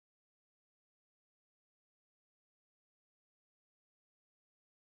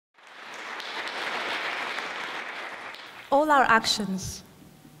All our actions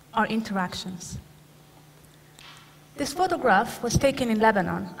are interactions. This photograph was taken in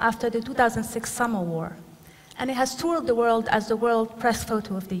Lebanon after the 2006 summer war, and it has toured the world as the World Press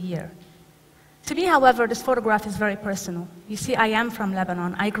Photo of the Year. To me, however, this photograph is very personal. You see, I am from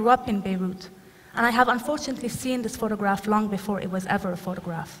Lebanon. I grew up in Beirut, and I have unfortunately seen this photograph long before it was ever a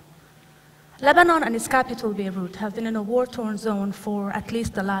photograph. Lebanon and its capital, Beirut, have been in a war-torn zone for at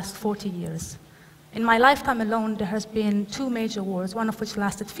least the last 40 years. In my lifetime alone, there has been 2 major wars, one of which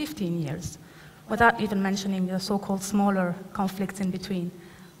lasted 15 years, without even mentioning the so-called smaller conflicts in between.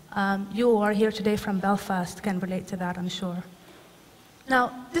 You who are here today from Belfast can relate to that, I'm sure.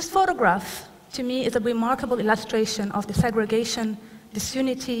 Now, this photograph, to me, is a remarkable illustration of the segregation,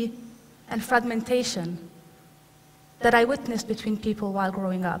 disunity, and fragmentation that I witnessed between people while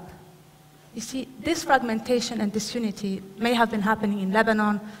growing up. You see, this fragmentation and disunity may have been happening in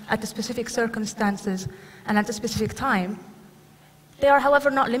Lebanon at the specific circumstances and at a specific time. They are,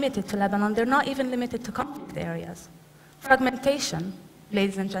 however, not limited to Lebanon. They're not even limited to conflict areas. Fragmentation,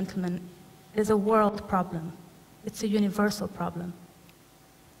 ladies and gentlemen, is a world problem. It's a universal problem.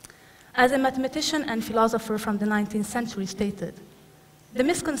 As a mathematician and philosopher from the 19th century stated, the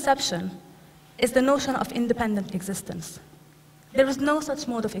misconception is the notion of independent existence. There is no such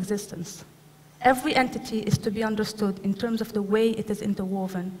mode of existence. Every entity is to be understood in terms of the way it is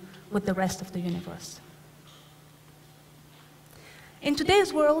interwoven with the rest of the universe. In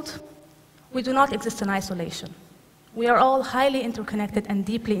today's world, we do not exist in isolation. We are all highly interconnected and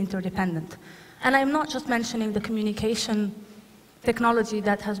deeply interdependent. And I'm not just mentioning the communication technology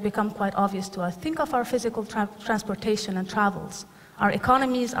that has become quite obvious to us. Think of our physical transportation and travels, our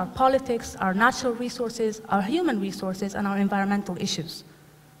economies, our politics, our natural resources, our human resources, and our environmental issues.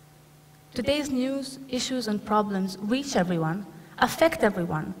 Today's news, issues, and problems reach everyone, affect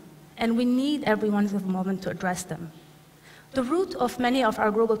everyone, and we need everyone's involvement to address them. The root of many of our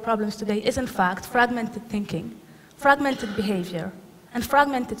global problems today is, in fact, fragmented thinking, fragmented behavior, and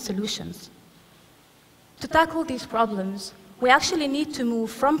fragmented solutions. To tackle these problems, we actually need to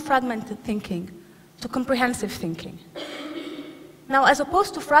move from fragmented thinking to comprehensive thinking. Now, as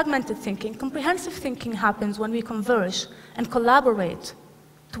opposed to fragmented thinking, comprehensive thinking happens when we converge and collaborate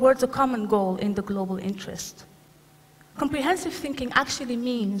towards a common goal in the global interest. Comprehensive thinking actually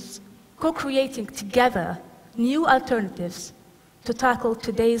means co-creating together new alternatives to tackle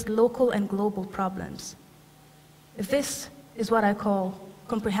today's local and global problems. This is what I call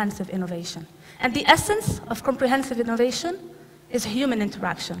comprehensive innovation. And the essence of comprehensive innovation is human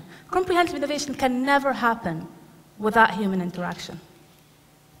interaction. Comprehensive innovation can never happen without human interaction.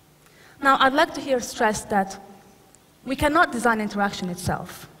 Now, I'd like to here stress that we cannot design interaction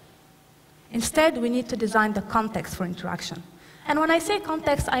itself. Instead, we need to design the context for interaction. And when I say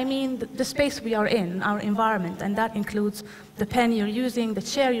context, I mean the space we are in, our environment, and that includes the pen you're using, the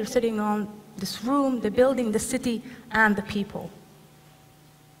chair you're sitting on, this room, the building, the city, and the people.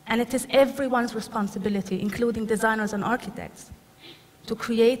 And it is everyone's responsibility, including designers and architects, to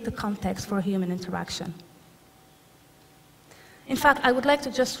create the context for human interaction. In fact, I would like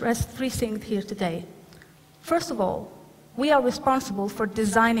to just stress 3 things here today. First of all, we are responsible for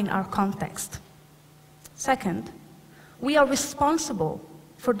designing our context. Second, we are responsible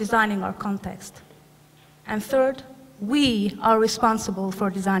for designing our context. And third, we are responsible for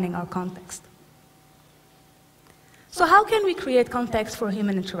designing our context. So how can we create context for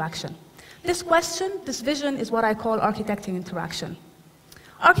human interaction? This question, this vision, is what I call architecting interaction.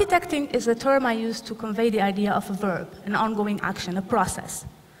 Architecting is a term I use to convey the idea of a verb, an ongoing action, a process.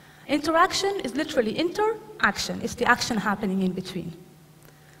 Interaction is literally interaction. It's the action happening in between.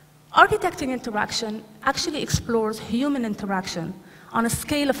 Architecting interaction actually explores human interaction on a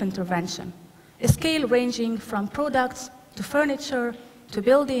scale of intervention, a scale ranging from products to furniture to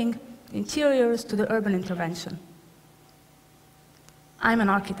building, interiors to the urban intervention. I'm an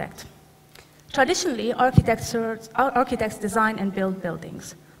architect. Traditionally, architects design and build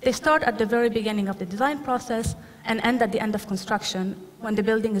buildings. They start at the very beginning of the design process and end at the end of construction when the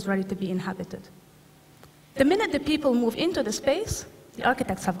building is ready to be inhabited. The minute the people move into the space, the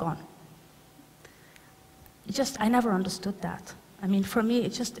architects have gone. I never understood that. I mean, for me,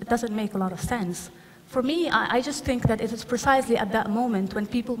 it doesn't make a lot of sense. For me, I just think that it is precisely at that moment when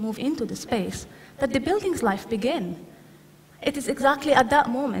people move into the space that the building's life begins. It is exactly at that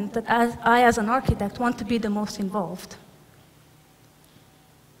moment that I, as an architect, want to be the most involved.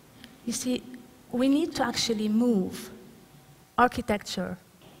 You see, we need to actually move architecture,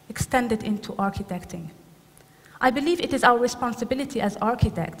 extend it into architecting. I believe it is our responsibility as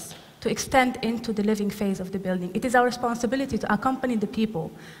architects to extend into the living phase of the building. It is our responsibility to accompany the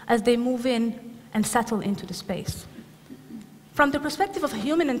people as they move in and settle into the space. From the perspective of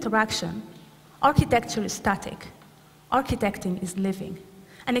human interaction, architecture is static. Architecting is living.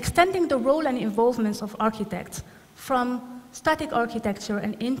 And extending the role and involvements of architects from static architecture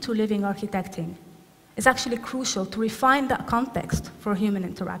and into living architecting is actually crucial to refine that context for human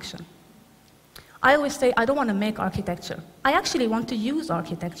interaction. I always say, I don't want to make architecture. I actually want to use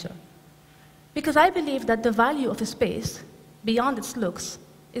architecture. Because I believe that the value of a space, beyond its looks,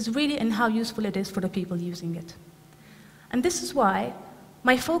 is really in how useful it is for the people using it. And this is why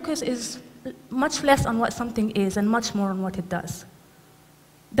my focus is much less on what something is and much more on what it does.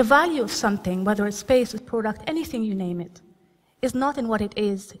 The value of something, whether it's space, its product, anything you name it, is not in what it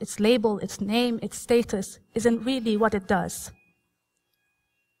is, its label, its name, its status, isn't really what it does.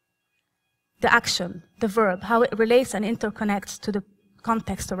 The action, the verb, how it relates and interconnects to the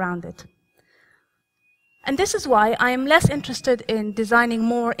context around it. And this is why I am less interested in designing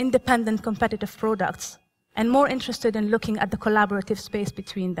more independent competitive products and more interested in looking at the collaborative space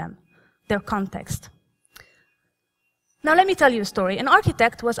between them, their context. Now let me tell you a story. An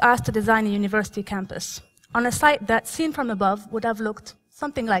architect was asked to design a university campus on a site that, seen from above, would have looked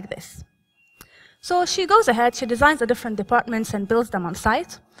something like this. So she goes ahead, she designs the different departments and builds them on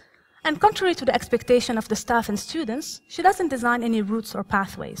site. And contrary to the expectation of the staff and students, she doesn't design any routes or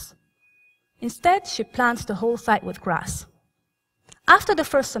pathways. Instead, she plants the whole site with grass. After the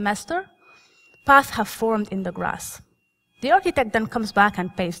first semester, paths have formed in the grass. The architect then comes back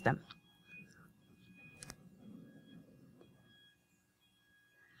and paves them.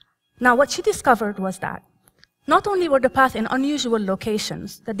 Now, what she discovered was that not only were the paths in unusual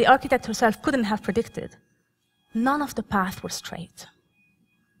locations that the architect herself couldn't have predicted, none of the paths were straight.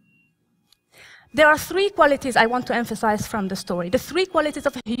 There are three qualities I want to emphasize from the story, the three qualities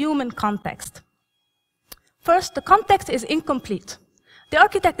of a human context. First, the context is incomplete. The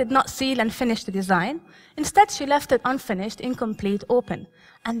architect did not seal and finish the design. Instead, she left it unfinished, incomplete, open.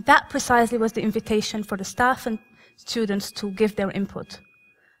 And that precisely was the invitation for the staff and students to give their input.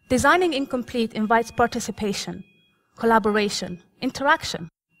 Designing incomplete invites participation, collaboration, interaction.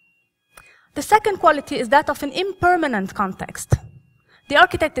 The second quality is that of an impermanent context. The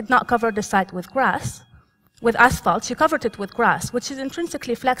architect did not cover the site with grass, with asphalt. She covered it with grass, which is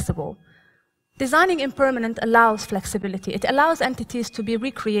intrinsically flexible. Designing impermanent allows flexibility. It allows entities to be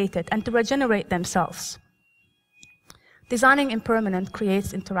recreated and to regenerate themselves. Designing impermanent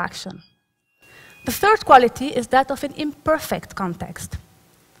creates interaction. The third quality is that of an imperfect context.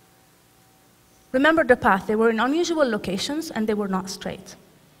 Remember the path. They were in unusual locations and they were not straight.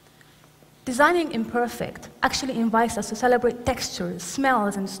 Designing imperfect actually invites us to celebrate textures,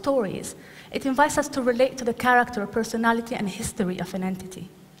 smells, and stories. It invites us to relate to the character, personality, and history of an entity.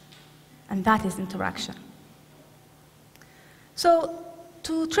 And that is interaction. So,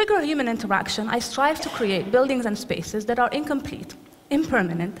 to trigger human interaction, I strive to create buildings and spaces that are incomplete,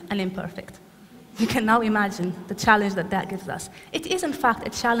 impermanent, and imperfect. You can now imagine the challenge that that gives us. It is, in fact,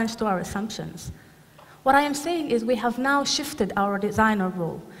 a challenge to our assumptions. What I am saying is we have now shifted our designer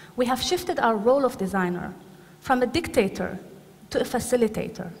role. We have shifted our role of designer from a dictator to a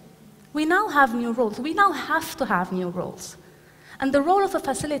facilitator. We now have new roles. We now have to have new roles. And the role of a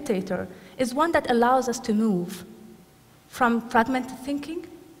facilitator is one that allows us to move from fragmented thinking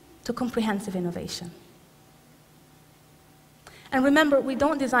to comprehensive innovation. And remember, we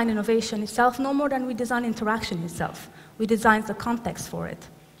don't design innovation itself no more than we design interaction itself. We design the context for it.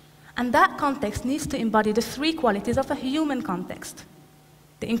 And that context needs to embody the three qualities of a human context: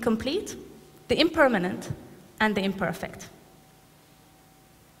 the incomplete, the impermanent, and the imperfect.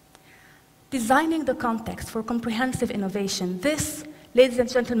 Designing the context for comprehensive innovation, this, ladies and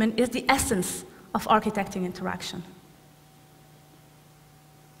gentlemen, is the essence of architecting interaction.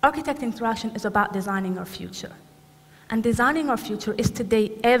 Architect interaction is about designing our future. And designing our future is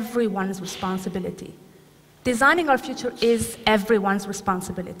today everyone's responsibility. Designing our future is everyone's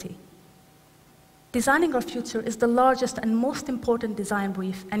responsibility. Designing our future is the largest and most important design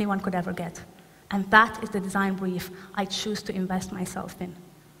brief anyone could ever get. And that is the design brief I choose to invest myself in.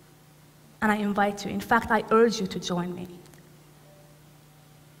 And I invite you, in fact, I urge you to join me.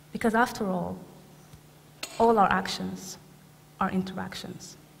 Because after all our actions are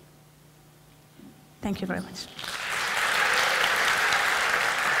interactions. Thank you very much.